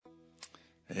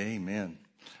Amen.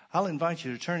 I'll invite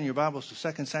you to turn your Bibles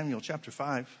to 2 Samuel chapter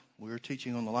 5. We're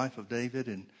teaching on the life of David,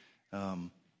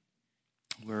 and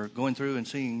we're going through and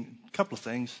seeing a couple of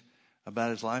things about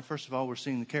his life. First of all, we're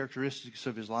seeing the characteristics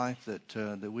of his life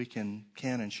that we can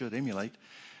and should emulate.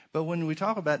 But when we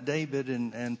talk about David,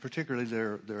 and particularly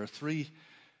there are three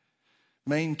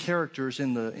main characters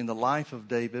in the life of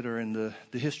David, or in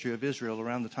the history of Israel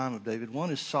around the time of David. One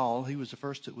is Saul. He was the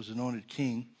first that was anointed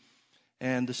king.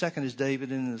 And the second is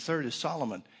David, and the third is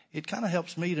Solomon. It kind of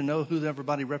helps me to know who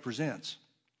everybody represents.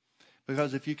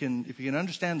 Because if you can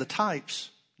understand the types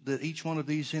that each one of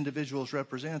these individuals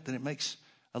represent, then it makes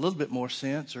a little bit more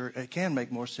sense, or it can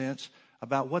make more sense,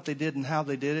 about what they did and how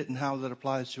they did it and how that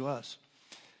applies to us.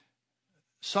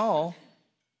 Saul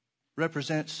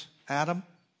represents Adam,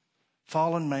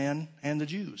 fallen man, and the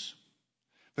Jews.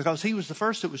 Because he was the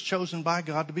first that was chosen by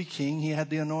God to be king. He had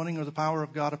the anointing or the power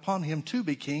of God upon him to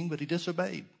be king, but he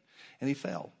disobeyed and he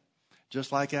fell.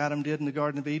 Just like Adam did in the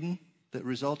Garden of Eden, that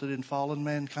resulted in fallen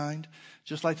mankind.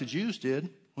 Just like the Jews did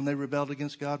when they rebelled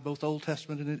against God, both Old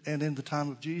Testament and in the time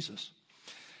of Jesus.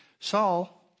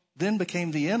 Saul then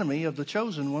became the enemy of the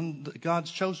chosen one,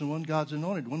 God's chosen one, God's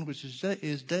anointed one, which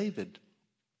is David.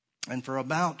 And for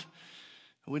about,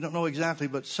 we don't know exactly,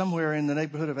 but somewhere in the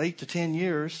neighborhood of 8 to 10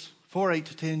 years,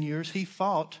 he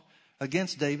fought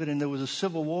against David, and there was a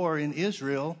civil war in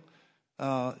Israel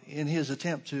in his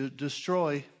attempt to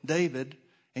destroy David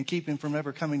and keep him from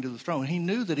ever coming to the throne. He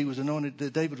knew that he was anointed,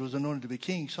 that David was anointed to be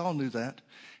king. Saul knew that.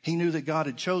 He knew that God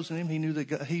had chosen him. He knew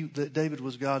that David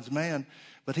was God's man,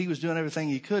 but he was doing everything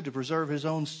he could to preserve his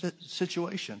own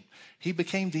situation. He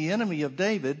became the enemy of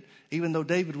David, even though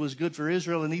David was good for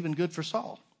Israel and even good for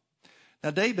Saul. Now,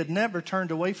 David never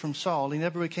turned away from Saul. He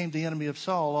never became the enemy of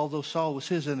Saul, although Saul was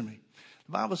his enemy.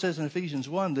 The Bible says in Ephesians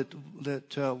 1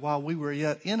 that while we were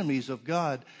yet enemies of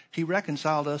God, he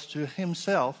reconciled us to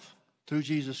himself through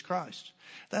Jesus Christ.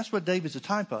 That's what David's a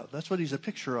type of. That's what he's a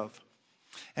picture of.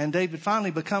 And David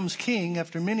finally becomes king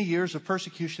after many years of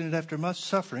persecution and after much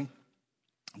suffering.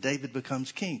 David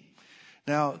becomes king.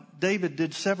 Now, David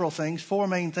did several things, four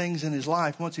main things in his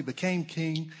life once he became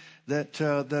king that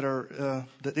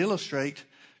illustrate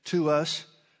to us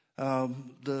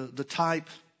the type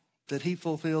that he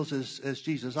fulfills as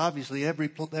Jesus. Obviously,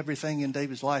 everything in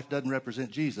David's life doesn't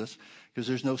represent Jesus, because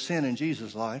there's no sin in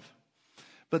Jesus' life.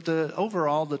 But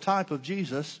the type of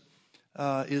Jesus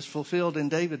is fulfilled in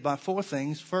David by four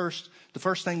things. First, the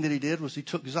first thing that he did was he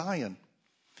took Zion.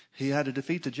 He had to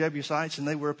defeat the Jebusites, and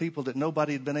they were a people that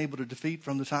nobody had been able to defeat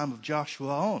from the time of Joshua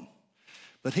on.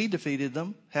 But he defeated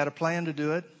them, had a plan to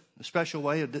do it, a special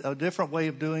way, a different way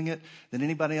of doing it than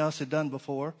anybody else had done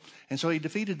before. And so he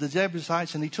defeated the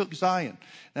Jebusites, and he took Zion.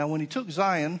 Now, when he took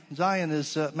Zion,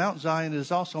 Mount Zion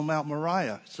is also Mount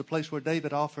Moriah. It's the place where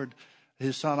David offered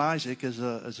his son Isaac as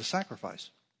a sacrifice.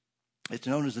 It's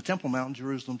known as the Temple Mount in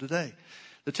Jerusalem today.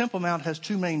 The Temple Mount has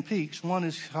two main peaks. One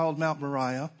is called Mount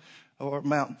Moriah, or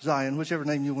Mount Zion, whichever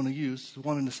name you want to use,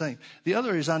 one and the same. The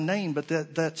other is unnamed, but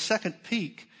that second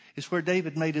peak is where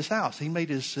David made his house. He made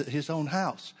his own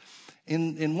house.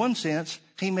 In one sense,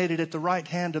 he made it at the right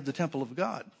hand of the temple of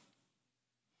God,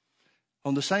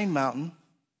 on the same mountain,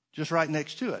 just right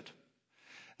next to it.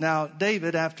 Now,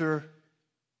 David, after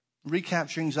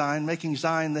recapturing Zion, making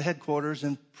Zion the headquarters,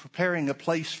 and preparing a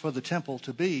place for the temple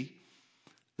to be,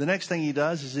 the next thing he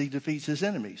does is he defeats his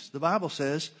enemies. The Bible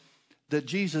says that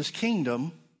Jesus'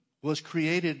 kingdom was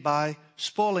created by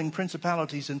spoiling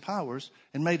principalities and powers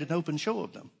and made an open show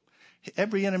of them.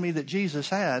 Every enemy that Jesus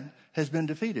had has been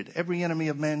defeated. Every enemy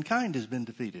of mankind has been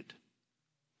defeated.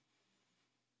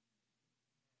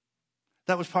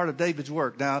 That was part of David's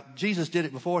work. Now, Jesus did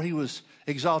it before he was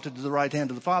exalted to the right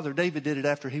hand of the Father. David did it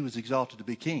after he was exalted to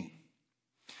be king.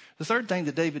 The third thing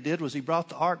that David did was he brought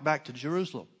the ark back to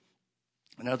Jerusalem.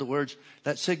 In other words,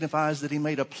 that signifies that he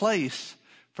made a place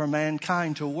for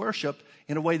mankind to worship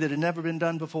in a way that had never been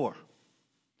done before.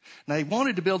 Now, he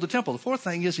wanted to build the temple. The fourth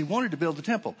thing is he wanted to build the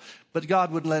temple, but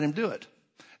God wouldn't let him do it.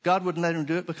 God wouldn't let him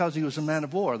do it because he was a man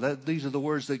of war. These are the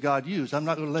words that God used. I'm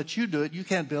not going to let you do it. You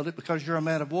can't build it because you're a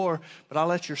man of war, but I'll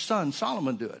let your son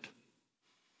Solomon do it.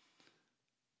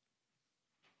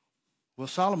 Well,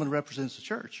 Solomon represents the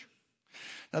church.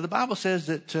 Now, the Bible says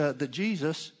that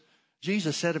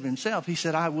Jesus said of himself, he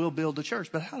said, I will build the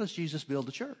church. But how does Jesus build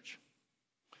the church?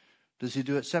 Does he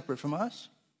do it separate from us?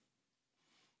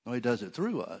 No, he does it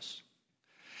through us.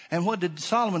 And what did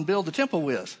Solomon build the temple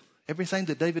with? Everything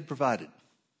that David provided.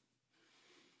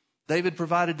 David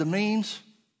provided the means,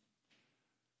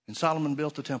 and Solomon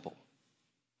built the temple.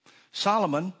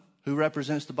 Solomon, who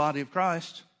represents the body of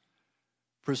Christ,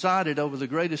 presided over the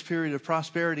greatest period of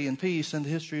prosperity and peace in the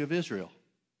history of Israel.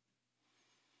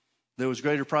 There was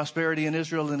greater prosperity in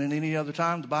Israel than in any other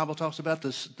time. The Bible talks about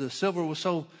the silver was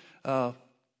so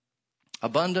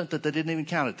abundant that they didn't even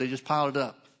count it. They just piled it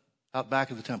up out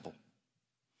back of the temple.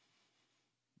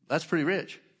 That's pretty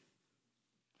rich.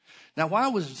 Now, why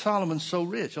was Solomon so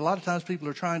rich? A lot of times people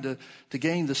are trying to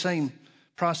gain the same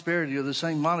prosperity or the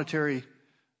same monetary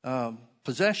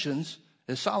possessions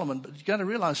as Solomon. But you got to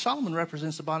realize Solomon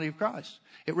represents the body of Christ.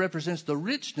 It represents the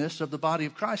richness of the body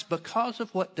of Christ because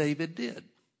of what David did.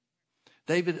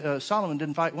 Solomon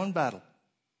didn't fight one battle.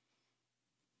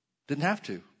 Didn't have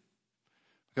to.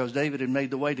 Because David had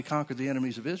made the way to conquer the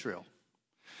enemies of Israel.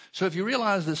 So if you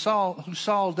realize that who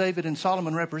Saul, David, and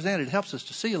Solomon represented helps us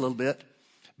to see a little bit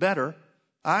better.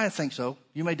 I think so.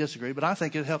 You may disagree, but I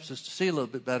think it helps us to see a little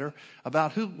bit better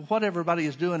about what everybody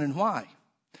is doing and why.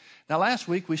 Now, last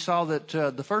week we saw that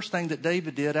the first thing that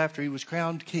David did after he was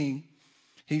crowned king,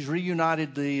 he's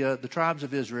reunited the tribes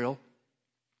of Israel,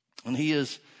 and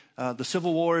the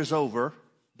civil war is over.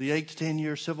 The 8 to 10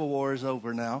 year civil war is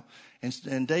over now,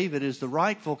 and David is the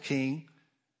rightful king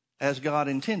as God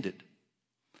intended.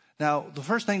 Now, the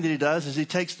first thing that he does is he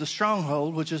takes the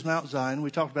stronghold, which is Mount Zion.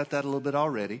 We talked about that a little bit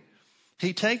already.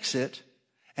 He takes it,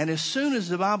 and as soon as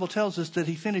the Bible tells us that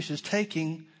he finishes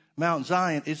taking Mount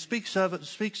Zion, it speaks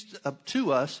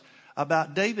to us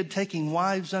about David taking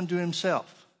wives unto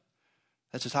himself.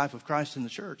 That's a type of Christ in the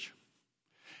church.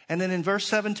 And then in verse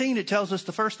 17, it tells us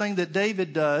the first thing that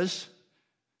David does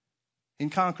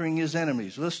in conquering his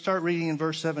enemies. Let's start reading in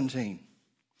verse 17.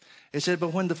 It said,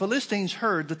 "But when the Philistines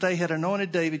heard that they had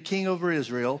anointed David king over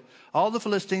Israel, all the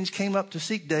Philistines came up to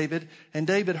seek David, and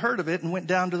David heard of it and went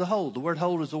down to the hold." The word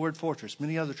hold is the word fortress.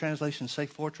 Many other translations say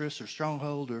fortress or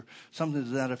stronghold or something to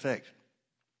that effect.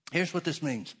 Here's what this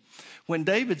means. When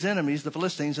David's enemies, the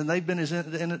Philistines, and they've been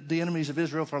the enemies of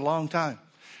Israel for a long time.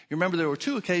 You remember there were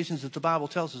 2 occasions that the Bible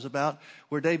tells us about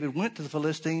where David went to the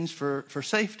Philistines for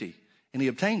safety, and he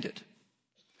obtained it.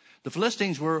 The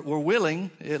Philistines were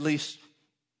willing, at least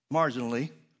marginally,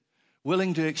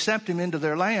 willing to accept him into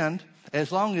their land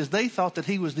as long as they thought that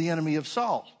he was the enemy of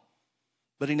Saul.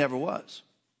 But he never was.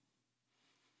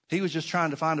 He was just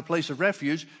trying to find a place of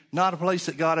refuge, not a place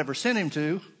that God ever sent him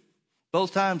to.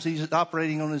 Both times he's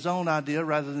operating on his own idea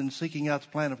rather than seeking out the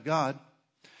plan of God.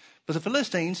 But the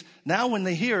Philistines, now when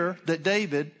they hear that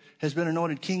David has been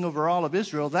anointed king over all of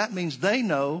Israel, that means they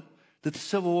know that the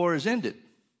civil war is ended.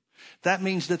 That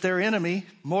means that their enemy,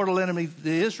 mortal enemy,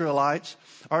 the Israelites,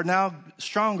 are now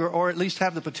stronger, or at least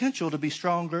have the potential to be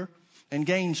stronger and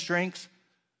gain strength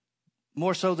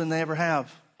more so than they ever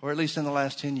have, or at least in the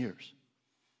last 10 years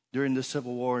during the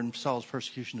civil war and Saul's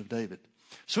persecution of David.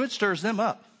 So it stirs them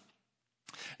up.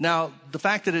 Now, the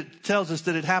fact that it tells us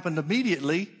that it happened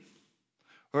immediately,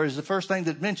 or is the first thing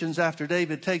that mentions after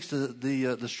David takes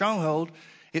the stronghold,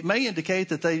 it may indicate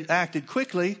that they acted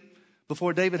quickly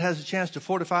before David has a chance to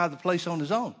fortify the place on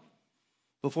his own,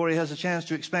 before he has a chance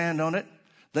to expand on it.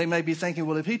 They may be thinking,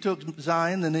 well, if he took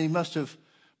Zion, then he must have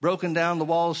broken down the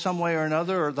walls some way or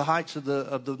another, or the heights of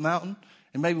the mountain,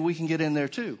 and maybe we can get in there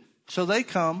too. So they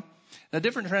come. Now,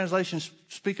 different translations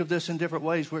speak of this in different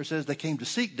ways, where it says they came to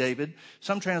seek David.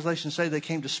 Some translations say they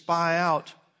came to spy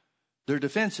out their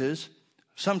defenses.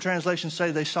 Some translations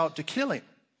say they sought to kill him.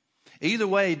 Either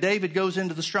way, David goes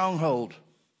into the stronghold.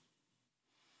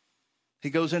 He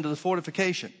goes into the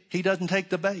fortification. He doesn't take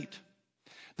the bait.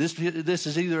 This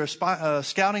is either a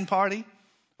scouting party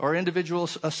or individual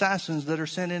assassins that are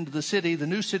sent into the city, the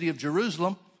new city of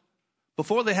Jerusalem,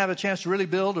 before they have a chance to really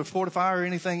build or fortify or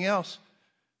anything else,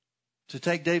 to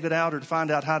take David out or to find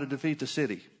out how to defeat the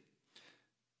city.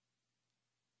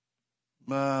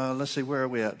 Let's see, where are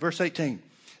we at? Verse 18.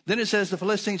 Then it says, the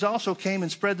Philistines also came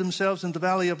and spread themselves in the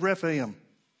valley of Rephaim.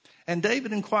 And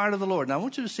David inquired of the Lord. Now, I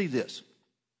want you to see this.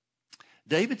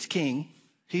 David's king.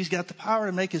 He's got the power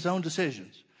to make his own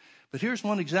decisions. But here's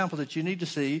one example that you need to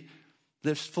see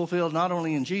that's fulfilled not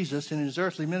only in Jesus and in his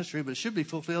earthly ministry, but should be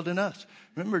fulfilled in us.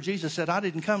 Remember, Jesus said, I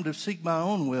didn't come to seek my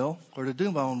own will or to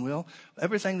do my own will.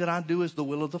 Everything that I do is the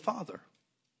will of the Father.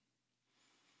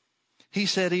 He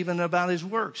said even about his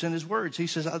works and his words. He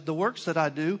says, the works that I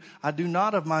do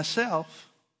not of myself,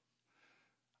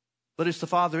 but it's the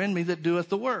Father in me that doeth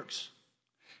the works.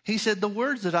 He said, the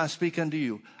words that I speak unto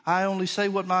you, I only say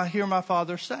what I hear my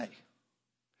Father say.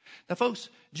 Now, folks,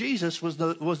 Jesus was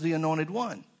the anointed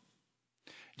one.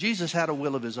 Jesus had a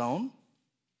will of his own.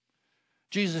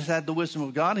 Jesus had the wisdom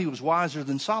of God. He was wiser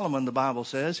than Solomon, the Bible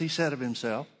says. He said of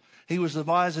himself. He was the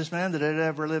wisest man that had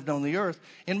ever lived on the earth.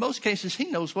 In most cases, he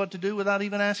knows what to do without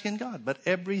even asking God. But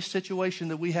every situation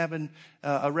that we have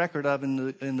a record of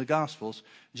in the Gospels,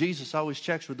 Jesus always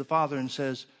checks with the Father and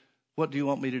says, what do you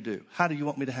want me to do? How do you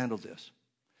want me to handle this?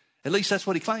 At least that's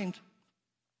what he claimed.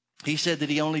 He said that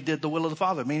he only did the will of the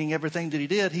Father, meaning everything that he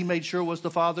did, he made sure was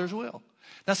the Father's will.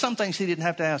 Now, some things he didn't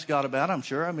have to ask God about, I'm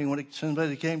sure. I mean, when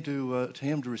somebody came to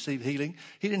him to receive healing,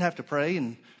 he didn't have to pray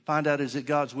and find out, is it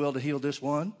God's will to heal this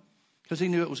one? Because he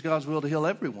knew it was God's will to heal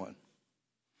everyone.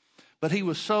 But he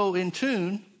was so in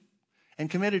tune and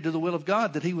committed to the will of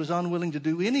God that he was unwilling to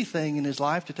do anything in his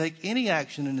life, to take any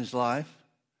action in his life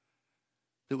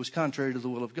that was contrary to the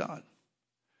will of God.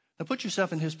 Now, put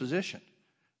yourself in his position.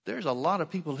 There's a lot of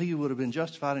people he would have been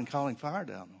justified in calling fire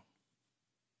down on.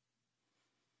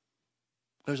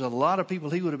 There's a lot of people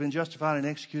he would have been justified in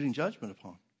executing judgment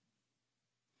upon.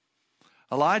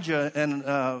 Elijah and,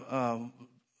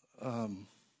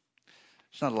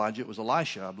 it's not Elijah, it was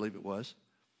Elisha, I believe it was.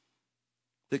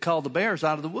 They called the bears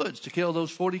out of the woods to kill those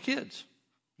 40 kids,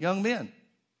 young men.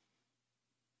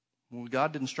 Well,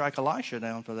 God didn't strike Elisha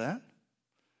down for that.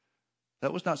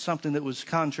 That was not something that was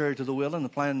contrary to the will and the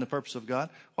plan and the purpose of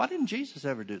God. Why didn't Jesus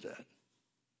ever do that?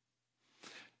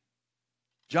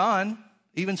 John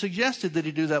even suggested that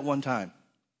he do that one time.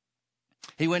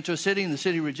 He went to a city and the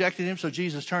city rejected him, so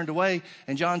Jesus turned away.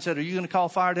 And John said, are you going to call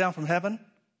fire down from heaven?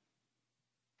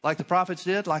 Like the prophets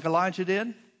did, like Elijah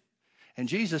did? And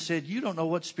Jesus said, you don't know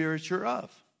what spirit you're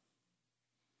of.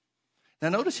 Now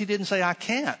notice he didn't say, I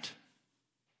can't.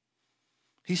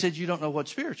 He said, you don't know what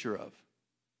spirit you're of.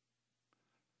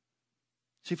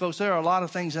 See, folks, there are a lot of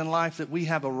things in life that we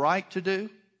have a right to do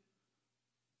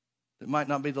that might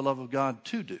not be the love of God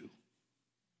to do.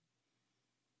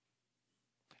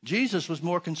 Jesus was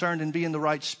more concerned in being the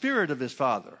right spirit of his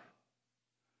Father,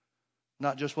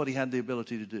 not just what he had the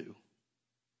ability to do.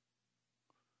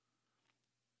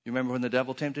 You remember when the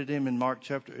devil tempted him in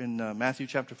Matthew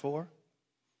chapter 4?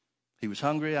 He was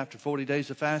hungry after 40 days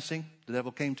of fasting. The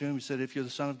devil came to him and said, if you're the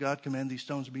Son of God, command these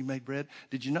stones to be made bread.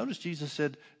 Did you notice Jesus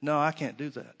said, no, I can't do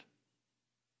that?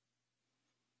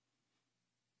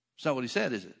 It's not what he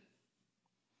said, is it?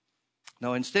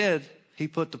 No, instead, he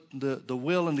put the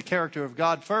will and the character of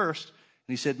God first,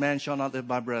 and he said, man shall not live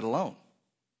by bread alone,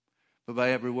 but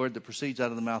by every word that proceeds out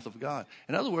of the mouth of God.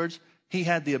 In other words, he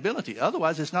had the ability.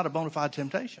 Otherwise, it's not a bona fide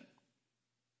temptation.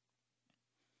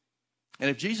 And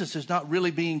if Jesus is not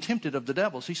really being tempted of the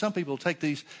devil, see, some people take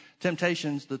these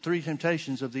temptations, the three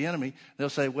temptations of the enemy, they'll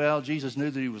say, well, Jesus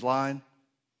knew that he was lying.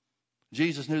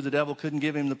 Jesus knew the devil couldn't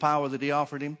give him the power that he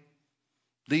offered him.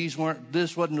 This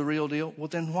wasn't the real deal. Well,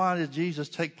 then why did Jesus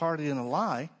take part in a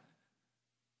lie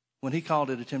when he called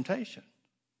it a temptation?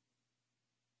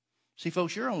 See,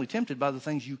 folks, you're only tempted by the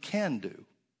things you can do,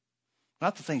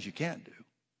 not the things you can't do.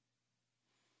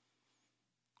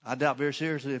 I doubt very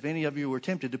seriously if any of you were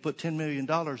tempted to put $10 million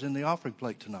in the offering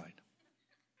plate tonight.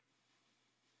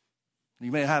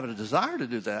 You may have a desire to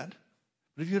do that,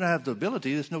 but if you don't have the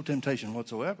ability, there's no temptation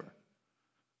whatsoever.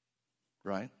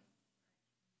 Right?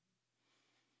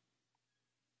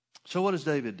 So what does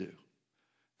David do?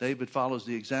 David follows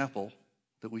the example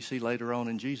that we see later on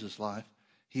in Jesus' life.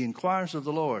 He inquires of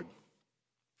the Lord,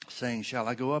 saying, shall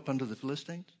I go up unto the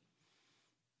Philistines?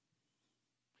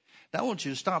 Now I want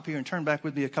you to stop here and turn back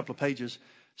with me a couple of pages.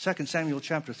 2 Samuel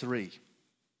chapter 3.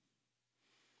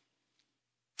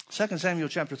 2 Samuel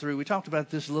chapter 3, we talked about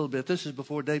this a little bit. This is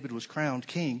before David was crowned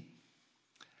king.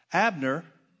 Abner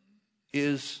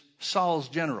is Saul's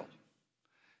general.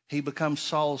 He becomes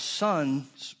Saul's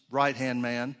son's right-hand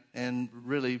man, and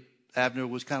really Abner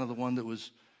was kind of the one that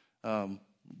was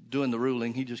doing the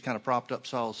ruling. He just kind of propped up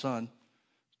Saul's son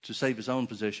to save his own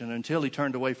position. Until he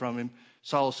turned away from him,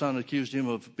 Saul's son accused him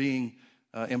of being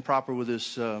improper with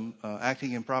his,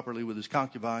 acting improperly with his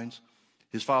concubines,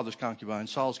 his father's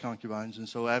concubines, Saul's concubines. And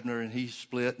so Abner and he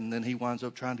split, and then he winds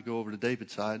up trying to go over to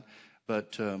David's side,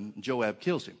 but Joab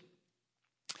kills him.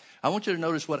 I want you to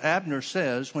notice what Abner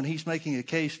says when he's making a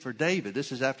case for David.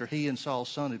 This is after he and Saul's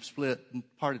son have split and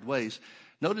parted ways.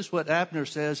 Notice what Abner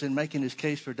says in making his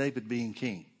case for David being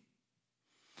king.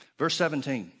 Verse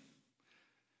 17.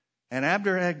 And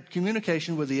Abner had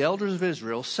communication with the elders of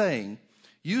Israel, saying,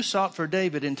 you sought for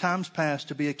David in times past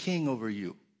to be a king over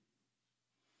you.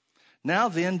 Now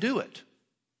then, do it.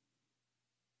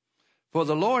 For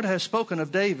the Lord has spoken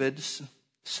of David,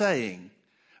 saying,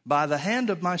 by the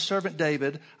hand of my servant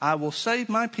David, I will save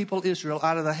my people Israel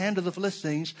out of the hand of the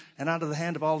Philistines and out of the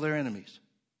hand of all their enemies.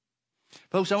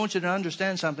 Folks, I want you to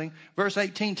understand something. Verse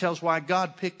 18 tells why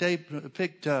God picked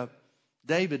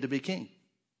David to be king.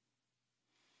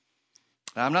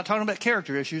 Now, I'm not talking about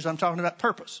character issues. I'm talking about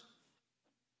purpose.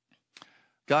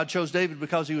 God chose David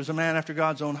because he was a man after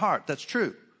God's own heart. That's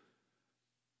true.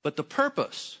 But the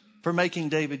purpose for making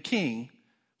David king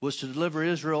was to deliver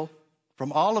Israel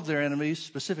from all of their enemies,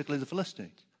 specifically the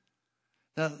Philistines.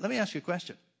 Now, let me ask you a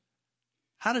question.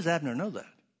 How does Abner know that?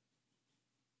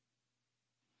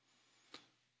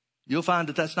 You'll find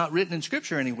that that's not written in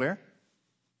Scripture anywhere.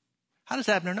 How does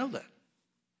Abner know that?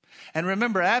 And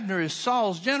remember, Abner is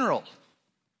Saul's general.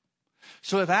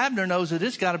 So if Abner knows it,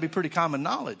 it's got to be pretty common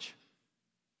knowledge.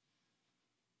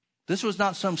 This was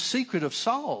not some secret of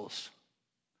Saul's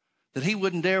that he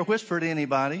wouldn't dare whisper to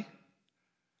anybody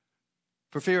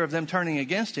for fear of them turning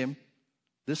against him.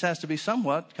 This has to be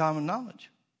somewhat common knowledge.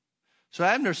 So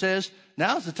Abner says,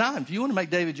 now's the time. If you want to make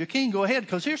David your king, go ahead,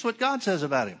 because here's what God says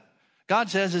about him. God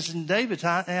says, it's in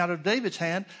out of David's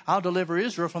hand, I'll deliver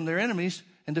Israel from their enemies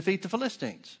and defeat the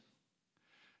Philistines.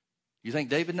 You think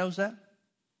David knows that?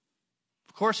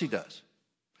 Of course he does.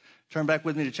 Turn back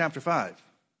with me to chapter 5.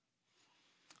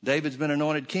 David's been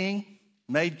anointed king,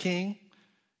 made king.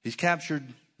 He's captured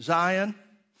Zion.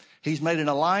 He's made an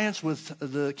alliance with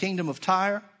the kingdom of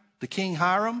Tyre, the king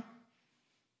Hiram,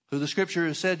 who the scripture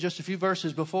has said just a few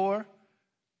verses before,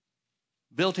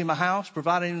 built him a house,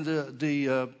 providing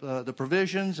the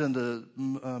provisions and the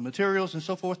materials and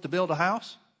so forth to build a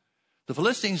house. The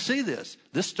Philistines see this.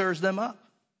 This stirs them up.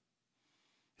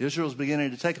 Israel's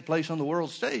beginning to take a place on the world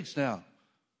stage now.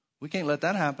 We can't let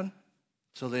that happen.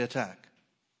 So they attack,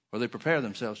 or they prepare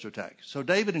themselves to attack. So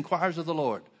David inquires of the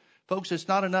Lord. Folks, it's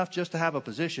not enough just to have a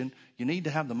position. You need to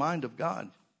have the mind of God.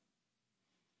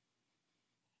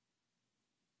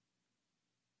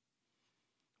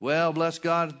 Well, bless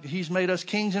God, he's made us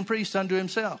kings and priests unto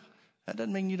himself. That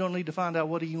doesn't mean you don't need to find out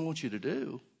what he wants you to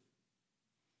do.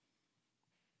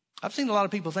 I've seen a lot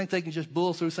of people think they can just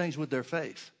bull through things with their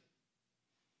faith.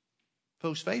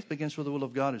 Folks, faith begins where the will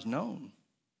of God is known.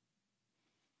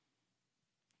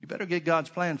 You better get God's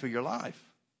plan for your life.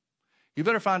 You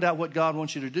better find out what God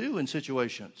wants you to do in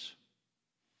situations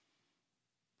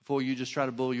before you just try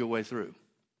to bull your way through.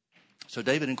 So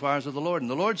David inquires of the Lord, and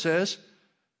the Lord says,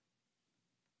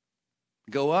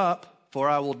 go up, for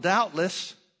I will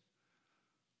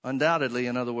undoubtedly,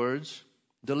 in other words,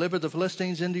 deliver the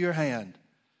Philistines into your hand.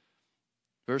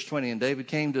 Verse 20, and David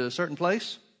came to a certain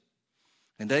place,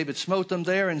 and David smote them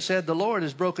there and said, the Lord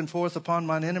has broken forth upon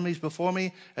mine enemies before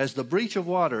me as the breach of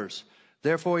waters.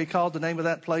 Therefore he called the name of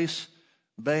that place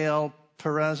Baal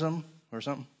Perazim or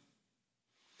something,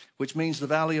 which means the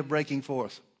valley of breaking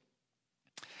forth.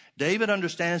 David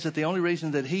understands that the only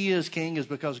reason that he is king is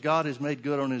because God has made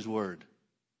good on his word.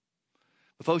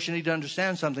 But folks, you need to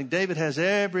understand something. David has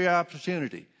every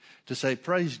opportunity to say,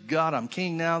 praise God, I'm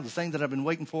king now. The thing that I've been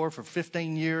waiting for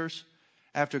 15 years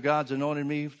after God's anointed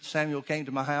me. Samuel came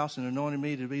to my house and anointed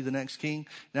me to be the next king.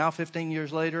 Now 15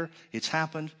 years later, it's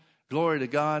happened. Glory to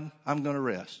God. I'm going to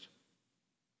rest.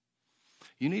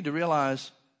 You need to realize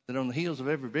that on the heels of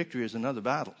every victory is another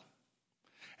battle.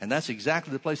 And that's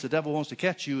exactly the place the devil wants to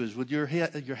catch you, is with your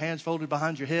hands folded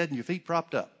behind your head and your feet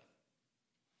propped up.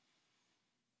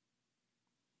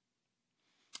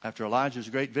 After Elijah's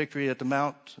great victory at the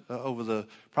mount over the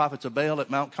prophets of Baal at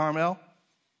Mount Carmel,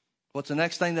 what's the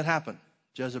next thing that happened?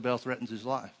 Jezebel threatens his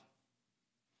life.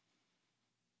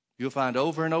 You'll find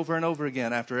over and over and over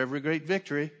again, after every great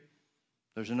victory,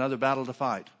 there's another battle to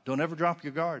fight. Don't ever drop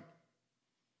your guard.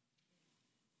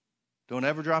 Don't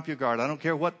ever drop your guard. I don't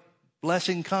care what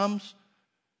blessing comes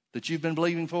that you've been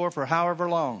believing for however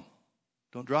long.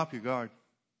 Don't drop your guard.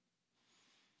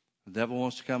 The devil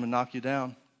wants to come and knock you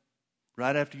down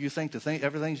right after you think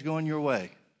everything's going your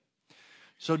way.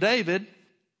 So David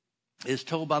is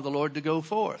told by the Lord to go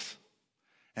forth,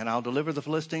 and I'll deliver the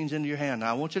Philistines into your hand.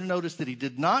 Now I want you to notice that he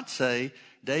did not say,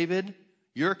 David,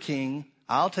 you're king.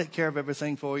 I'll take care of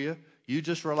everything for you. You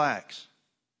just relax.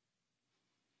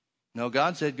 No,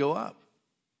 God said go up.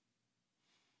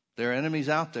 There are enemies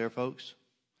out there, folks.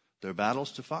 There are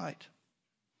battles to fight.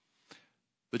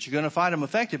 But you're going to fight them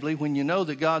effectively when you know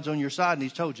that God's on your side and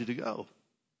he's told you to go.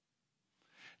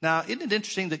 Now, isn't it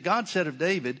interesting that God said of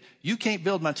David, you can't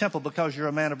build my temple because you're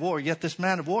a man of war, yet this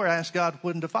man of war asked God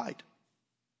when to fight.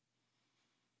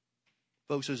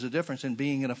 Folks, there's a difference in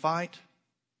being in a fight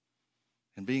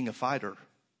and being a fighter.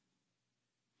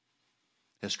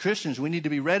 As Christians, we need to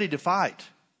be ready to fight.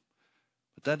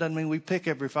 But that doesn't mean we pick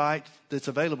every fight that's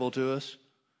available to us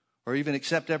or even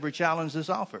accept every challenge that's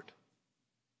offered.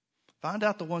 Find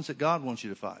out the ones that God wants you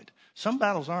to fight. Some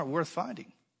battles aren't worth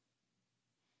fighting.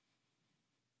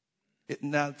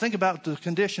 Now, think about the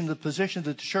condition, the position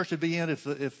that the church would be in if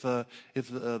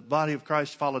the body of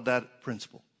Christ followed that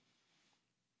principle.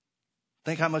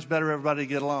 Think how much better everybody would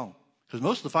get along. Because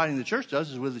most of the fighting the church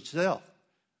does is with itself,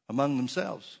 among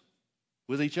themselves,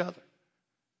 with each other.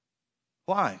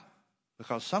 Why?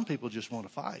 Because some people just want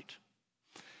to fight.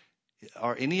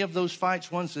 Are any of those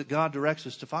fights ones that God directs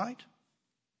us to fight?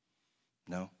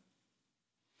 No.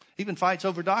 Even fights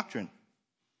over doctrine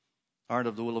aren't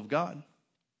of the will of God.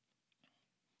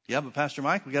 Yeah, but Pastor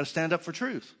Mike, we got to stand up for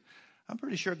truth. I'm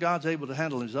pretty sure God's able to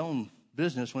handle his own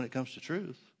business when it comes to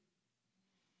truth.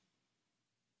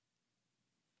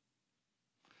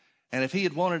 And if he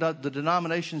had wanted the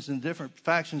denominations and different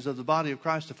factions of the body of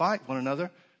Christ to fight one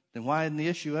another, then why hadn't the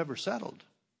issue ever settled?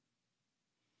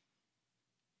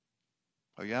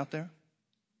 Are you out there?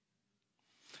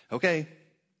 Okay.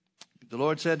 The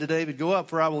Lord said to David, go up,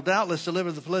 for I will doubtless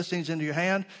deliver the Philistines into your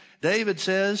hand. David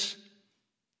says,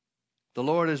 the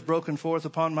Lord has broken forth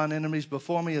upon mine enemies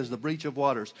before me as the breach of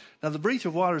waters. Now, the breach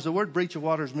of waters, the word breach of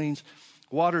waters means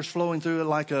waters flowing through it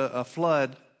like a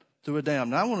flood through a dam.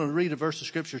 Now, I want to read a verse of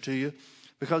Scripture to you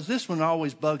because this one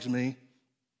always bugs me.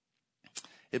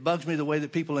 It bugs me the way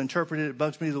that people interpret it. It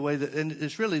bugs me the way that, and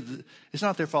it's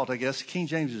not their fault, I guess. King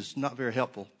James is not very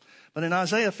helpful. But in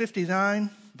Isaiah 59,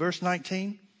 verse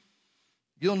 19,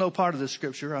 you'll know part of this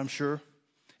scripture, I'm sure.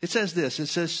 It says this, it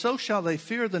says, so shall they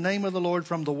fear the name of the Lord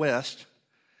from the west,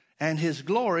 and his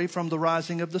glory from the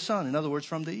rising of the sun. In other words,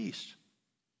 from the east.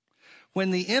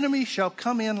 When the enemy shall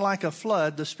come in like a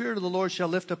flood, the Spirit of the Lord shall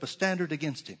lift up a standard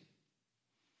against him.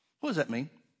 What does that mean?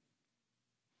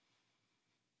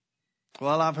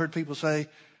 Well, I've heard people say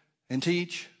and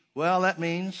teach, well, that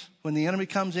means when the enemy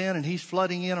comes in and he's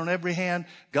flooding in on every hand,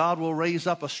 God will raise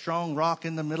up a strong rock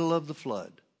in the middle of the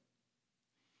flood.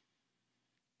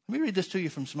 Let me read this to you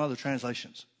from some other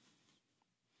translations.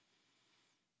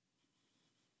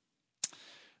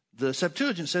 The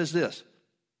Septuagint says this,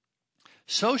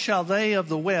 so shall they of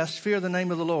the west fear the name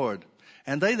of the Lord,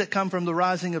 and they that come from the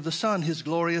rising of the sun, his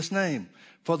glorious name.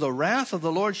 For the wrath of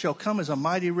the Lord shall come as a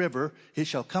mighty river, it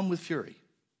shall come with fury.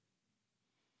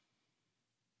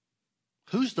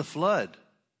 Who's the flood?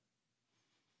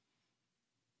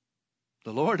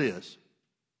 The Lord is.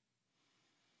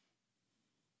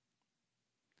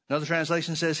 Another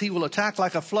translation says, he will attack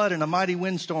like a flood in a mighty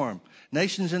windstorm.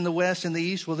 Nations in the west and the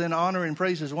east will then honor and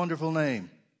praise his wonderful name.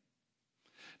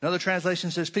 Another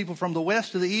translation says, people from the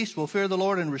west to the east will fear the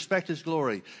Lord and respect his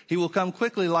glory. He will come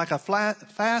quickly like a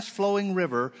fast-flowing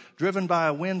river driven by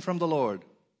a wind from the Lord.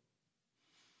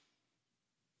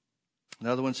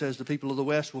 Another one says, the people of the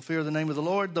west will fear the name of the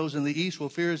Lord. Those in the east will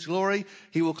fear his glory.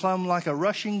 He will come like a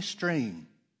rushing stream.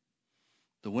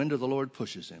 The wind of the Lord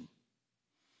pushes him.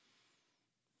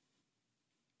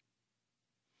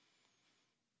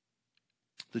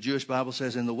 The Jewish Bible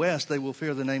says, in the west they will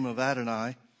fear the name of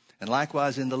Adonai, and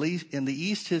likewise in the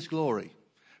east his glory.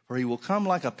 For he will come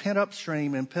like a pent-up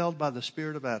stream impelled by the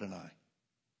Spirit of Adonai.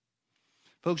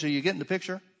 Folks, are you getting the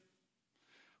picture?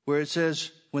 Where it says,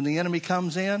 when the enemy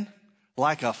comes in,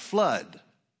 like a flood,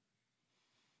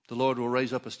 the Lord will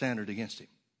raise up a standard against him.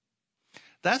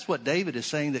 That's what David is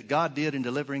saying that God did in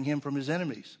delivering him from his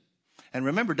enemies. And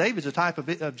remember, David's a type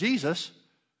of Jesus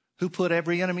who put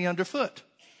every enemy underfoot.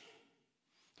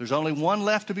 There's only one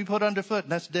left to be put underfoot,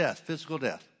 and that's death, physical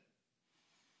death.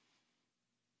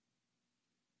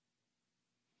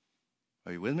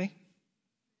 Are you with me?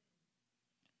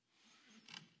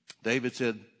 David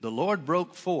said, the Lord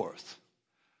broke forth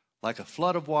like a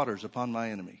flood of waters upon my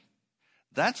enemy.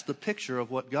 That's the picture of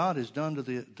what God has done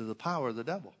to the power of the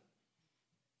devil.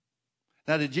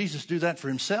 Now, did Jesus do that for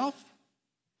himself?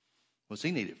 What's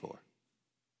he need it for?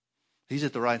 He's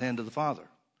at the right hand of the Father.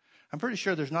 I'm pretty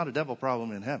sure there's not a devil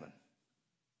problem in heaven.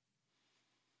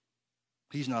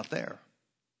 He's not there.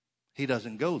 He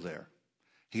doesn't go there.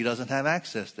 He doesn't have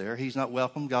access there. He's not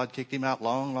welcome. God kicked him out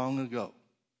long, long ago.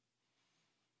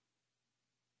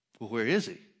 Well, where is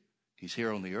he? He's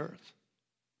here on the earth.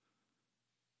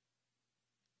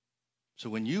 So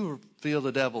when you feel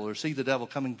the devil or see the devil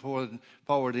coming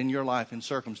forward in your life in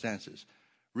circumstances,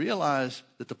 realize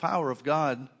that the power of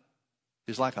God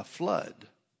is like a flood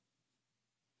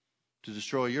to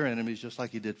destroy your enemies just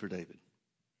like he did for David.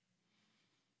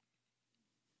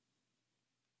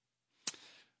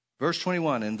 Verse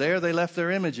 21, and there they left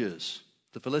their images.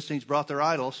 The Philistines brought their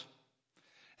idols,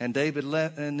 and David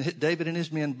and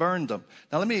his men burned them.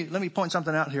 Now let me point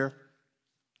something out here,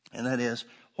 and that is,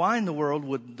 why in the world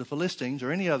would the Philistines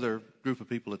or any other group of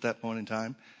people at that point in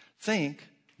time think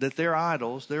that their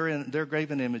idols, their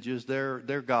graven images,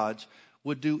 their gods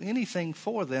would do anything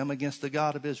for them against the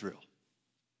God of Israel?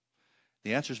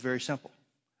 The answer is very simple.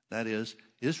 That is,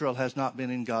 Israel has not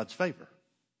been in God's favor.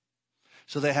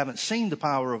 So they haven't seen the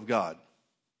power of God.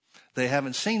 They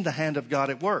haven't seen the hand of God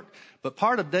at work. But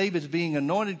part of David's being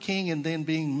anointed king and then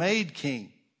being made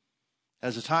king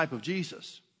as a type of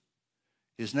Jesus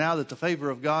is now that the favor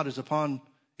of God is upon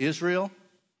Israel,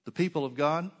 the people of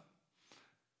God.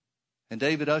 And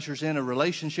David ushers in a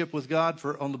relationship with God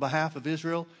on the behalf of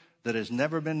Israel that has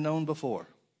never been known before.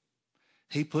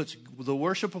 He puts the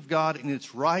worship of God in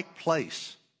its right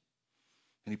place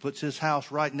And he puts his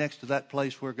house right next to that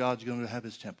place where God's going to have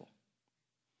his temple.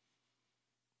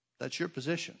 That's your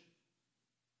position.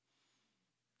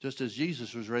 Just as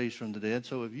Jesus was raised from the dead,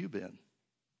 so have you been.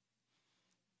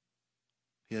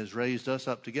 He has raised us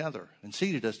up together and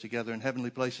seated us together in heavenly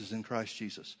places in Christ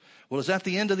Jesus. Well, is that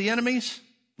the end of the enemies?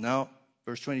 No.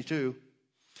 Verse 22.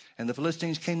 And the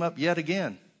Philistines came up yet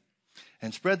again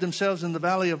and spread themselves in the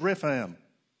valley of Rephaim.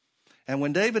 And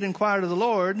when David inquired of the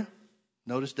Lord,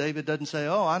 notice David doesn't say,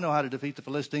 oh, I know how to defeat the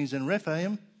Philistines in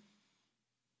Rephaim.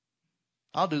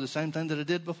 I'll do the same thing that I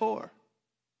did before.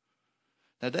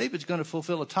 Now, David's going to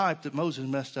fulfill a type that Moses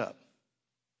messed up.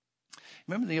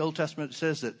 Remember in the Old Testament it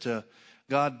says that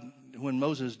God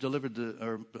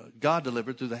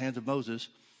delivered through the hands of Moses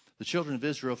the children of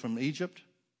Israel from Egypt.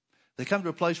 They come to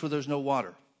a place where there's no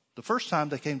water. The first time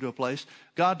they came to a place,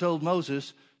 God told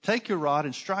Moses, take your rod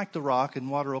and strike the rock and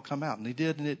water will come out. And he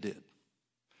did, and it did.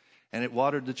 And it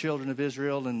watered the children of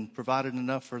Israel and provided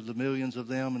enough for the millions of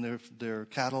them and their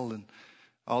cattle and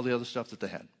all the other stuff that they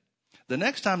had. The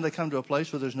next time they come to a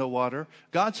place where there's no water,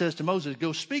 God says to Moses,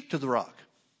 go speak to the rock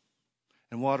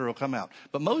and water will come out.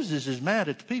 But Moses is mad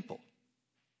at the people.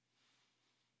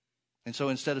 And so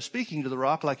instead of speaking to the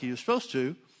rock like he was supposed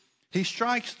to, he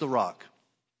strikes the rock.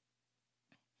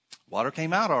 Water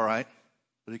came out all right,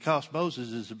 but it cost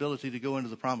Moses his ability to go into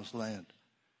the promised land.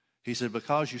 He said,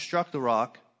 because you struck the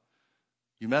rock,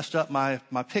 you messed up my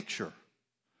picture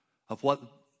of what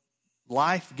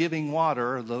life-giving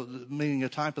water, meaning a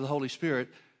type of the Holy Spirit,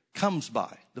 comes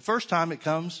by. The first time it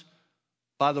comes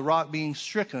by the rock being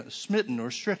smitten or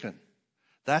stricken.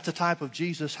 That's a type of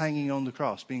Jesus hanging on the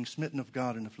cross, being smitten of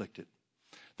God and afflicted.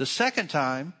 The second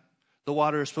time, the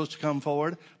water is supposed to come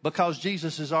forward because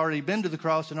Jesus has already been to the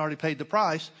cross and already paid the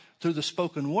price through the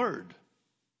spoken word.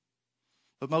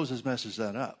 But Moses messes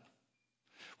that up.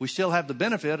 We still have the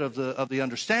benefit of the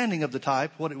understanding of the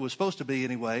type, what it was supposed to be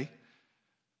anyway,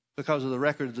 because of the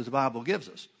record that the Bible gives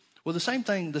us. Well, the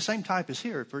same type is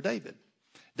here for David.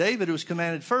 David was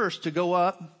commanded first to go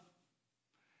up,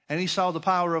 and he saw the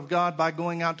power of God by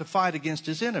going out to fight against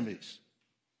his enemies.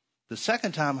 The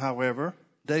second time, however,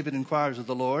 David inquires of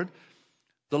the Lord.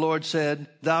 The Lord said,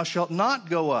 thou shalt not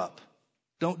go up.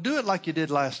 Don't do it like you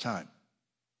did last time.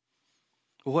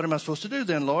 Well, what am I supposed to do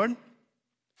then, Lord?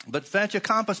 But fetch a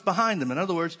compass behind them. In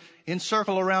other words,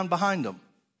 encircle around behind them.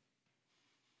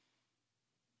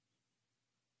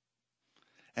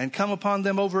 And come upon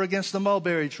them over against the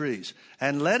mulberry trees.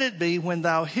 And let it be when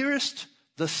thou hearest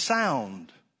the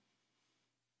sound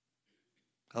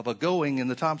of a going in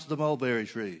the tops of the mulberry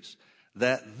trees,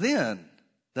 that then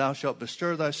thou shalt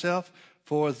bestir thyself,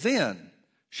 for then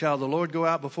shall the Lord go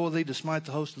out before thee to smite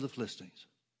the host of the Philistines.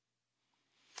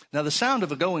 Now, the sound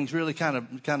of a going is really kind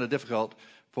of difficult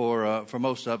for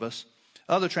most of us.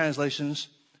 Other translations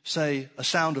say a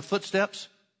sound of footsteps.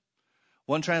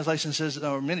 One translation says,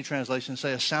 or many translations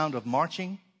say, a sound of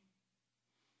marching.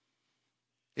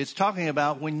 It's talking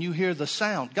about when you hear the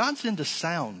sound. God's into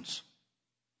sounds.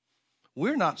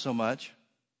 We're not so much.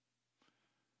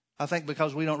 I think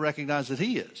because we don't recognize that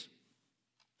he is.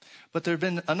 But there have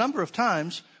been a number of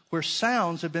times where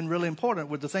sounds have been really important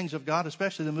with the things of God,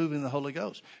 especially the moving of the Holy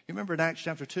Ghost. You remember in Acts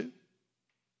chapter 2?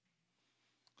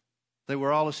 They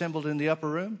were all assembled in the upper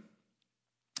room,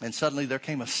 and suddenly there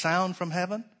came a sound from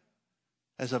heaven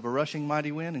as of a rushing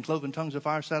mighty wind, and cloven tongues of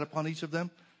fire sat upon each of them.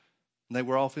 And they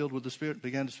were all filled with the Spirit and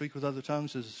began to speak with other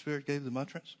tongues as the Spirit gave them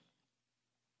utterance.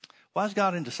 Why is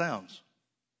God into sounds?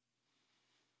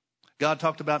 God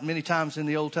talked about many times in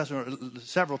the Old Testament,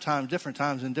 several times, different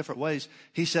times in different ways.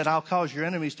 He said, I'll cause your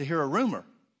enemies to hear a rumor,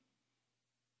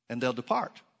 and they'll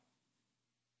depart.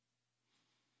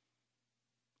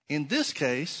 In this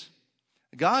case,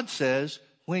 God says,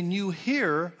 when you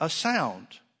hear a sound,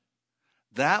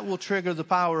 that will trigger the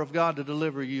power of God to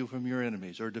deliver you from your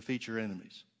enemies or defeat your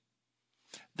enemies.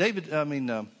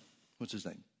 Paul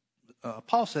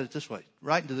said it this way,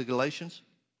 right into the Galatians.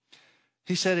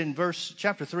 He said in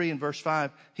chapter 3 and verse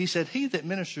 5, he said, he that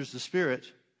ministers the Spirit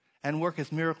and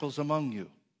worketh miracles among you,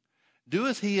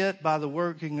 doeth he it by the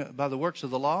works of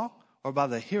the law or by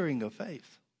the hearing of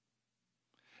faith?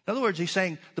 In other words, he's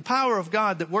saying the power of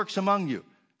God that works among you.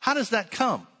 How does that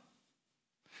come?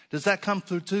 Does that come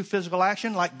through physical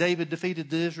action like David defeated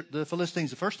the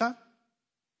Philistines the first time?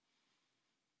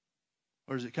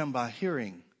 Or does it come by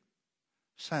hearing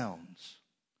sounds,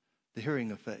 the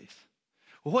hearing of faith?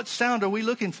 Well, what sound are we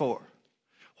looking for?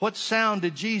 What sound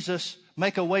did Jesus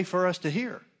make a way for us to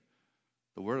hear?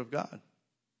 The Word of God.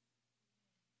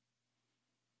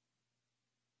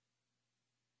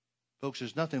 Folks,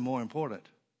 there's nothing more important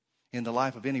in the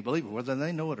life of any believer, whether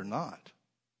they know it or not,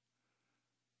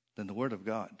 than the Word of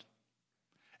God.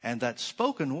 And that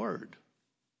spoken word,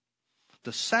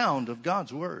 the sound of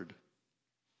God's word,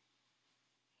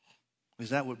 is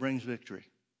that what brings victory?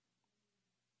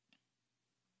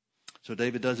 So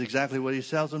David does exactly what he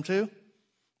tells them to.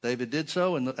 David did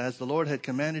so, and as the Lord had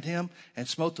commanded him, and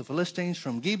smote the Philistines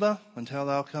from Geba until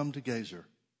thou come to Gezer.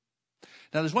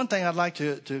 Now, there's one thing I'd like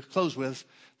to close with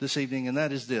this evening, and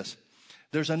that is this.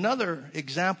 There's another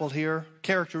example here,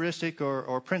 characteristic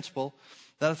or principle,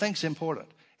 that I think is important,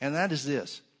 and that is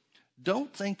this.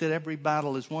 Don't think that every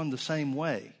battle is won the same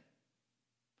way,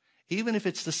 even if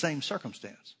it's the same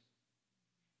circumstance.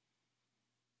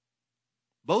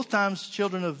 Both times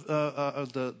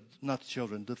the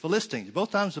Philistines,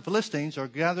 both times the Philistines are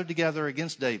gathered together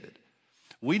against David.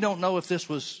 We don't know if this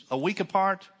was a week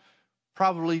apart,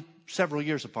 probably several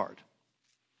years apart.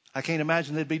 I can't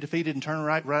imagine they'd be defeated and turn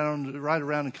right around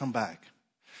and come back.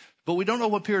 But we don't know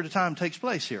what period of time takes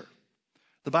place here.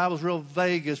 The Bible's real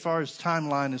vague as far as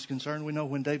timeline is concerned. We know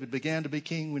when David began to be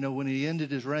king. We know when he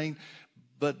ended his reign.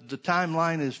 But the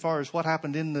timeline as far as what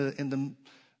happened in the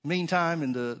meantime,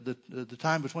 in the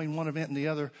time between one event and the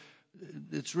other,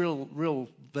 it's real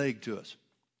vague to us.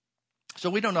 So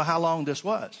we don't know how long this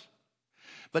was.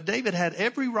 But David had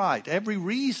every right, every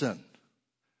reason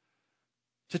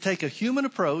to take a human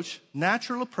approach,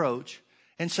 natural approach,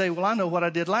 and say, well, I know what I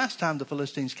did last time the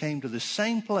Philistines came to this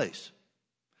same place.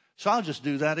 So I'll just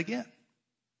do that again.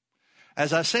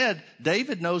 As I said,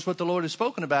 David knows what the Lord has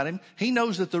spoken about him. He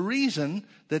knows that the reason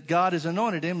that God has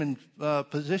anointed him and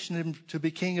positioned him to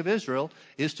be king of Israel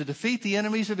is to defeat the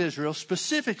enemies of Israel,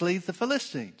 specifically the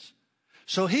Philistines.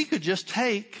 So he could just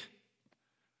take,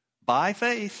 by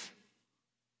faith,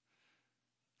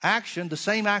 action, the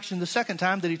same action the second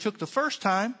time that he took the first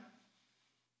time,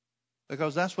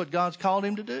 because that's what God's called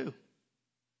him to do.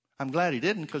 I'm glad he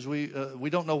didn't, because we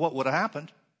don't know what would have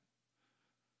happened.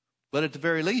 But at the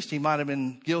very least, he might have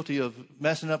been guilty of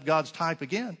messing up God's type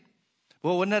again.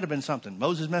 Well, wouldn't that have been something?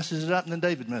 Moses messes it up and then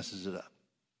David messes it up.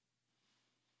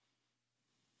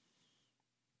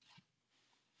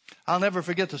 I'll never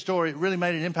forget the story. It really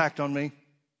made an impact on me.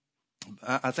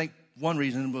 I think one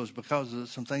reason was because of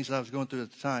some things that I was going through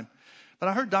at the time. But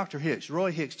I heard Dr. Hicks,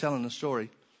 Roy Hicks, telling the story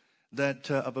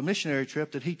that of a missionary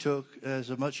trip that he took as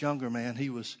a much younger man. He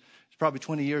was probably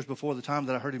 20 years before the time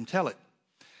that I heard him tell it.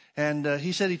 And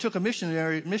he said he took a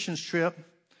missions trip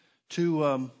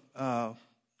to, I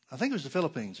think it was the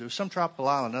Philippines. It was some tropical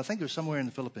island. I think it was somewhere in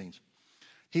the Philippines.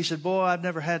 He said, boy, I've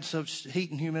never had such heat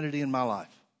and humidity in my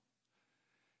life.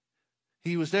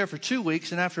 He was there for 2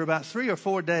 weeks, and after about 3 or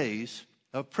 4 days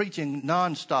of preaching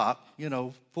nonstop,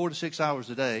 4 to 6 hours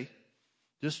a day,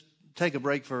 just take a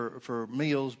break for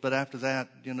meals, but after that,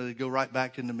 they'd go right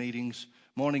back into meetings,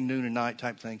 morning, noon, and night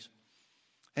type things.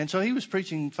 And so he was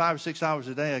preaching 5 or 6 hours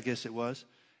a day, I guess it was.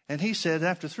 And he said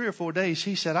after 3 or 4 days,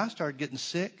 he said, I started getting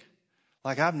sick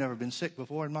like I've never been sick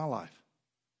before in my life.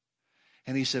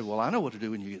 And he said, well, I know what to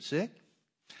do when you get sick.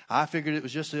 I figured it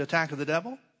was just the attack of the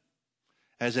devil,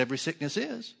 as every sickness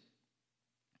is.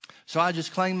 So I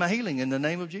just claimed my healing in the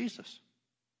name of Jesus.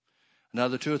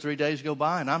 Another 2 or 3 days go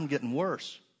by and I'm getting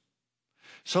worse.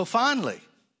 So finally,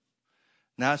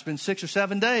 now it's been 6 or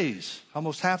 7 days,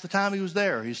 almost half the time he was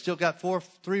there. He's still got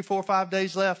 3, 4, 5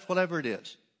 days left, whatever it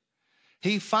is.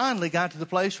 He finally got to the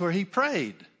place where he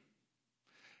prayed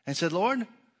and said, Lord,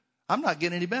 I'm not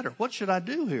getting any better. What should I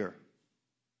do here?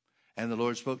 And the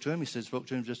Lord spoke to him. He spoke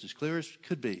to him just as clear as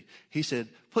could be. He said,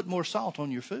 put more salt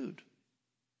on your food.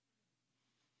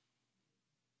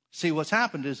 See, what's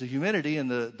happened is the humidity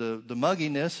and the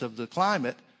mugginess of the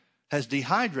climate has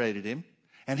dehydrated him,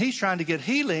 and he's trying to get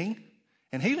healing.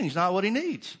 And healing's not what he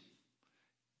needs.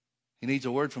 He needs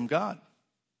a word from God.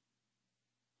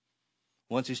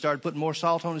 Once he started putting more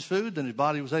salt on his food, then his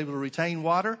body was able to retain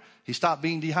water. He stopped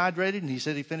being dehydrated, and he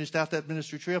said he finished out that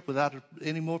ministry trip without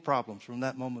any more problems from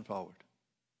that moment forward.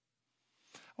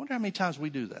 I wonder how many times we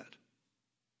do that.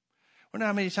 I wonder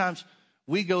how many times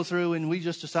we go through and we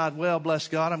just decide, well, bless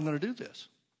God, I'm going to do this.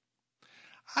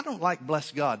 I don't like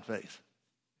bless God faith.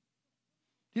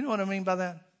 Do you know what I mean by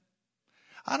that?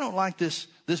 I don't like this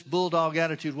bulldog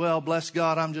attitude, well, bless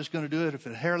God, I'm just going to do it if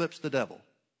it hair lips the devil.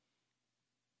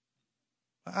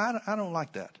 I don't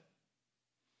like that.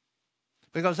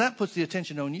 Because that puts the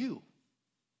attention on you.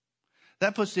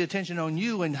 That puts the attention on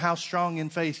you and how strong in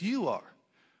faith you are.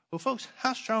 Well, folks,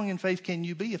 how strong in faith can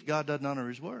you be if God doesn't honor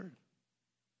his word?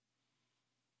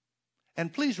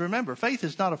 And please remember, faith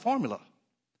is not a formula.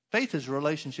 Faith is a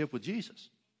relationship with Jesus.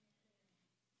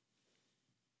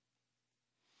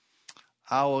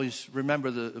 I always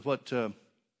remember what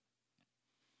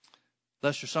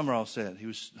Lester Summerall said. He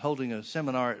was holding a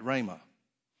seminar at Rhema.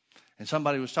 And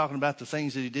somebody was talking about the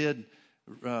things that he did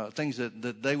things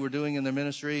that they were doing in their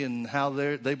ministry and how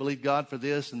they believed God for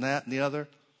this and that and the other.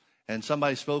 And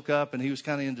somebody spoke up, and he was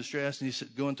kind of in distress, and he's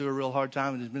going through a real hard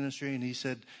time in his ministry. And he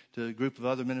said to a group of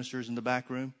other ministers in the back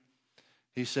room,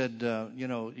 he said,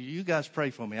 you guys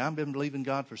pray for me. I've been believing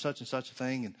God for such and such a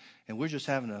thing, and we're just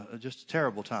having just a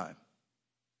terrible time.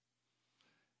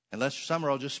 And Lester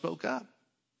Summerall just spoke up.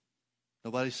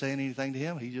 Nobody's saying anything to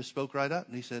him. He just spoke right up,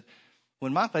 and he said,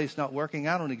 when my faith's not working,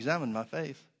 I don't examine my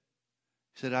faith.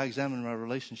 He said, I examine my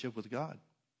relationship with God.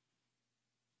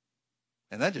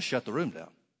 And that just shut the room down.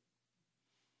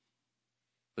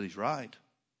 But he's right.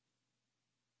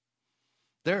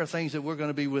 There are things that we're going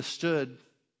to be withstood,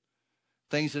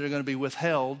 things that are going to be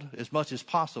withheld as much as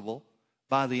possible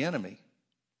by the enemy.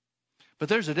 But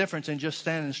there's a difference in just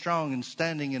standing strong and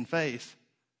standing in faith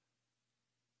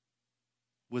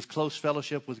with close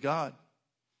fellowship with God.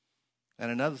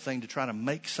 And another thing to try to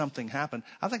make something happen.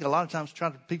 I think a lot of times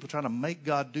people try to make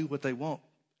God do what they want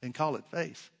and call it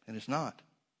faith, and it's not.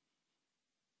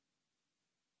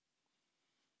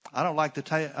 I don't like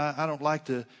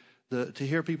to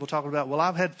hear people talking about, well,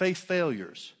 I've had faith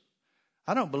failures.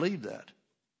 I don't believe that.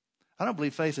 I don't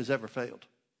believe faith has ever failed.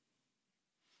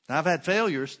 Now, I've had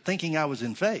failures thinking I was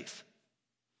in faith.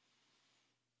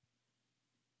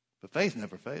 But faith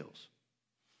never fails.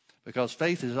 Because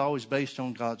faith is always based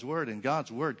on God's word, and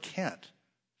God's word can't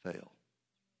fail.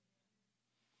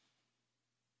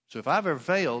 So if I've ever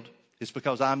failed, it's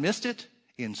because I missed it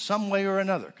in some way or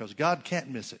another, because God can't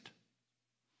miss it.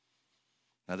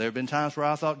 Now, there have been times where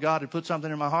I thought God had put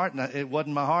something in my heart, and it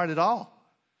wasn't my heart at all.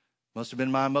 Must have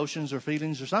been my emotions or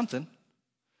feelings or something,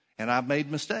 and I've made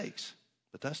mistakes.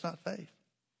 But that's not faith.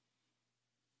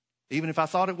 Even if I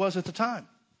thought it was at the time.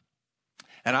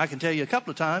 And I can tell you a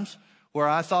couple of times where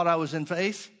I thought I was in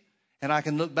faith, and I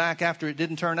can look back after it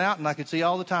didn't turn out, and I could see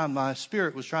all the time my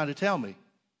spirit was trying to tell me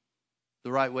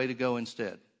the right way to go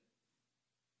instead.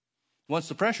 Once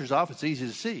the pressure's off, it's easy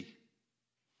to see.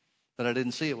 But I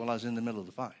didn't see it while I was in the middle of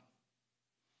the fight.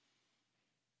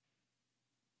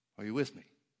 Are you with me?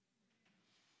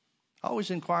 Always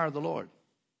inquire of the Lord.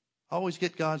 Always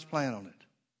get God's plan on it.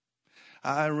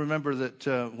 I remember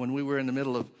that when we were in the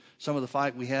middle of some of the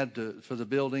fight we had for the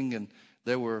building, and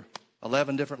there were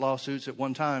 11 different lawsuits at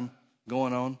one time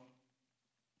going on.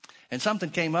 And something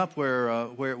came up where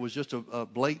it was just a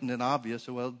blatant and obvious,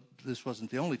 well, this wasn't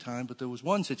the only time, but there was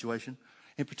one situation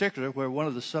in particular where one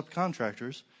of the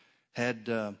subcontractors had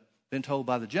been told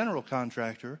by the general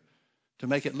contractor to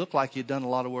make it look like he had done a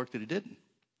lot of work that he didn't.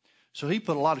 So he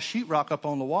put a lot of sheetrock up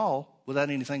on the wall without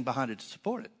anything behind it to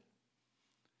support it.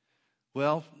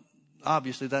 Well,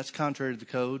 obviously that's contrary to the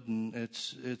code, and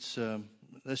you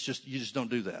just don't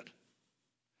do that.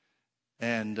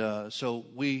 And so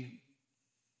we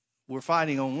were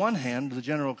fighting on one hand the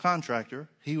general contractor.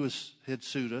 He had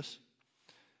sued us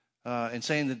and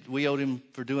saying that we owed him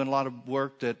for doing a lot of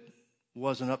work that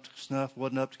wasn't up to snuff,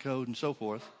 wasn't up to code, and so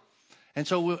forth. And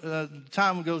so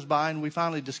time goes by, and we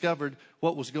finally discovered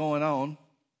what was going on,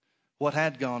 what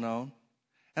had gone on.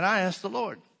 And I asked the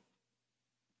Lord.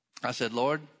 I said,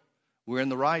 Lord, we're in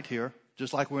the right here,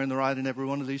 just like we're in the right in every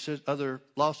one of these other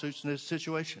lawsuits and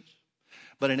situations.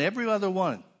 But in every other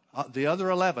one, the other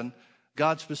 11,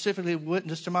 God specifically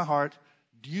witnessed to my heart,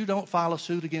 you don't file a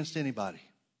suit against anybody.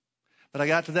 But I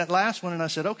got to that last one, and I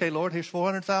said, okay, Lord, here's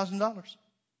 $400,000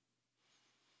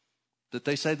 that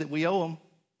they say that we owe them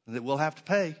and that we'll have to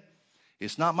pay.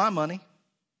 It's not my money.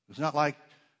 It's not like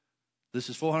this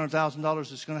is $400,000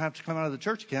 that's going to have to come out of the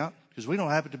church account, because we don't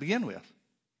have it to begin with.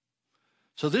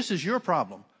 So this is your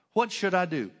problem. What should I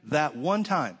do? That one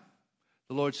time,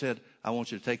 the Lord said, I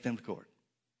want you to take them to court.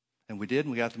 And we did,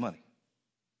 and we got the money.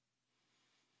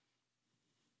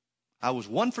 I was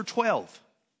 1 for 12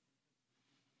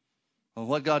 on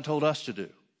what God told us to do.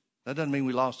 That doesn't mean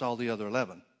we lost all the other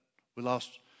 11. We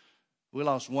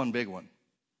lost one big one.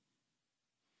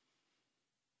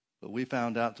 But we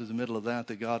found out through the middle of that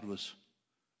God was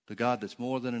the God that's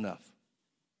more than enough.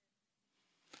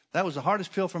 That was the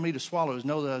hardest pill for me to swallow, is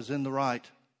know that I was in the right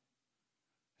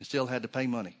and still had to pay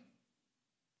money.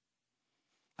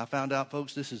 I found out,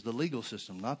 folks, this is the legal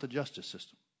system, not the justice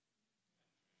system.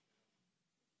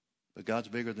 But God's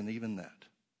bigger than even that.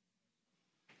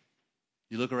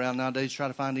 You look around nowadays, try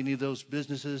to find any of those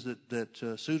businesses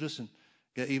that suit us, and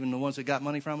even the ones that got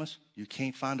money from us, you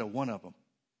can't find a one of them.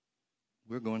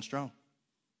 We're going strong.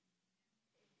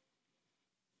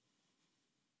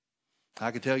 I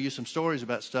could tell you some stories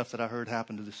about stuff that I heard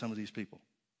happen to some of these people.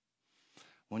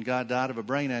 One guy died of a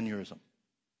brain aneurysm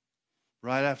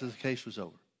right after the case was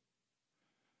over.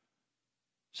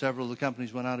 Several of the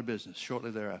companies went out of business shortly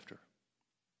thereafter.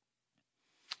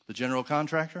 The general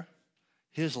contractor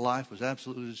His life was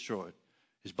absolutely destroyed.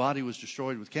 His body was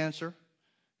destroyed with cancer.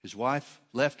 His wife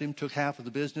left him, took half of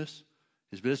the business.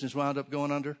 His business wound up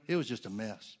going under. It was just a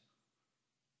mess.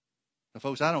 Now,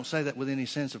 folks, I don't say that with any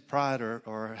sense of pride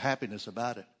or happiness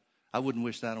about it. I wouldn't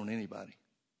wish that on anybody.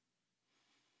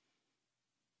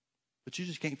 But you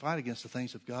just can't fight against the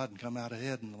things of God and come out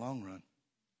ahead in the long run.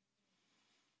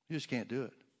 You just can't do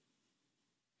it.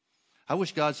 I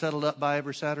wish God settled up by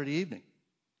every Saturday evening.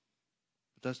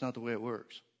 But that's not the way it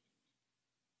works.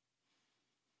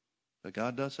 But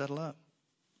God does settle up.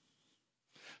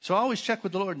 So I always check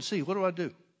with the Lord and see, what do I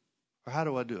do? Or how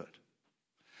do I do it?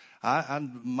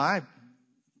 My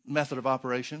method of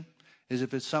operation is,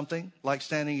 if it's something like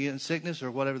standing in sickness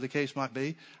or whatever the case might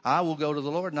be, I will go to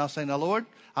the Lord and I'll say, now, Lord,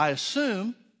 I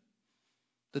assume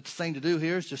that the thing to do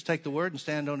here is just take the word and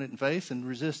stand on it in faith and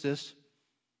resist this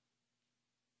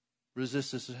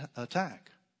attack.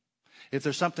 If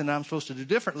there's something I'm supposed to do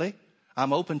differently,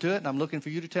 I'm open to it and I'm looking for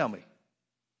you to tell me.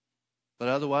 But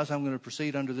otherwise, I'm going to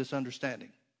proceed under this understanding.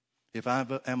 If I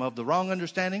am of the wrong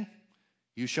understanding,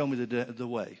 you show me the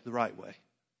way, the right way.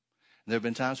 And there have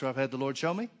been times where I've had the Lord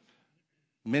show me.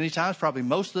 Many times, probably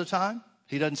most of the time,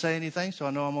 He doesn't say anything, so I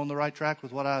know I'm on the right track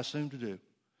with what I assume to do.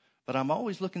 But I'm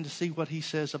always looking to see what He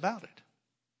says about it.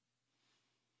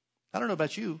 I don't know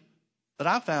about you, but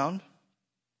I found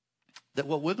that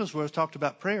what Wigglesworth talked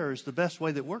about prayer is the best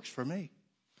way that works for me.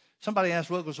 Somebody asked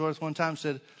Wigglesworth one time,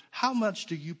 said, how much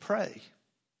do you pray?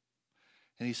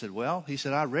 And he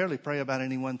said, I rarely pray about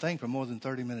any one thing for more than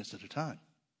 30 minutes at a time.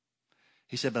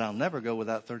 He said, but I'll never go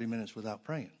without 30 minutes without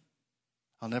praying.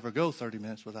 I'll never go 30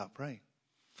 minutes without praying.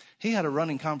 He had a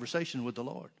running conversation with the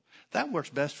Lord. That works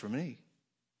best for me.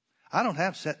 I don't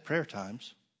have set prayer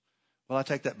times. Well, I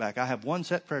take that back. I have one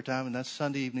set prayer time, and that's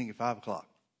Sunday evening at 5 o'clock.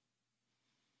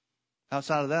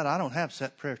 Outside of that, I don't have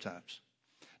set prayer times.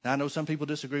 Now, I know some people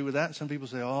disagree with that. Some people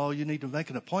say, oh, you need to make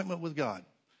an appointment with God.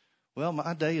 Well,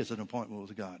 my day is an appointment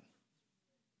with God.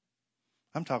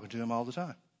 I'm talking to Him all the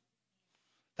time.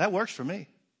 That works for me.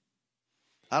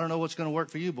 I don't know what's going to work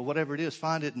for you, but whatever it is,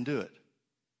 find it and do it.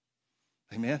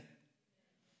 Amen?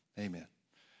 Amen.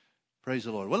 Praise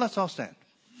the Lord. Well, let's all stand.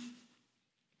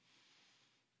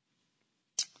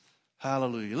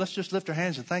 Hallelujah. Let's just lift our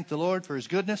hands and thank the Lord for His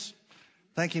goodness.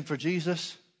 Thank Him for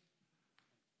Jesus,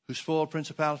 who spoiled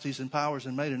principalities and powers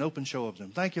and made an open show of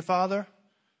them. Thank you, Father,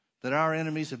 that our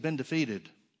enemies have been defeated.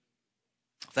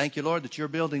 Thank you, Lord, that you're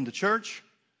building the church.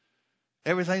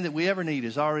 Everything that we ever need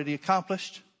is already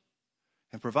accomplished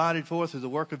and provided for through the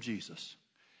work of Jesus.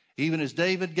 Even as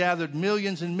David gathered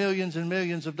millions and millions and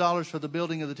millions of dollars for the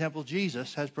building of the temple,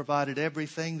 Jesus has provided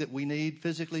everything that we need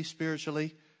physically,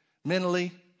 spiritually,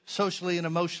 mentally, socially, and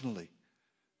emotionally,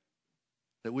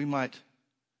 that we might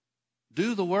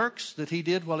do the works that He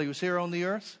did while He was here on the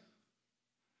earth,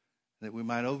 that we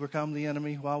might overcome the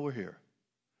enemy while we're here.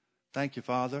 Thank you,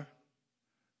 Father,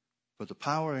 for the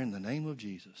power in the name of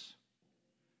Jesus.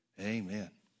 Amen.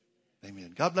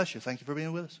 Amen. God bless you. Thank you for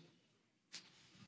being with us.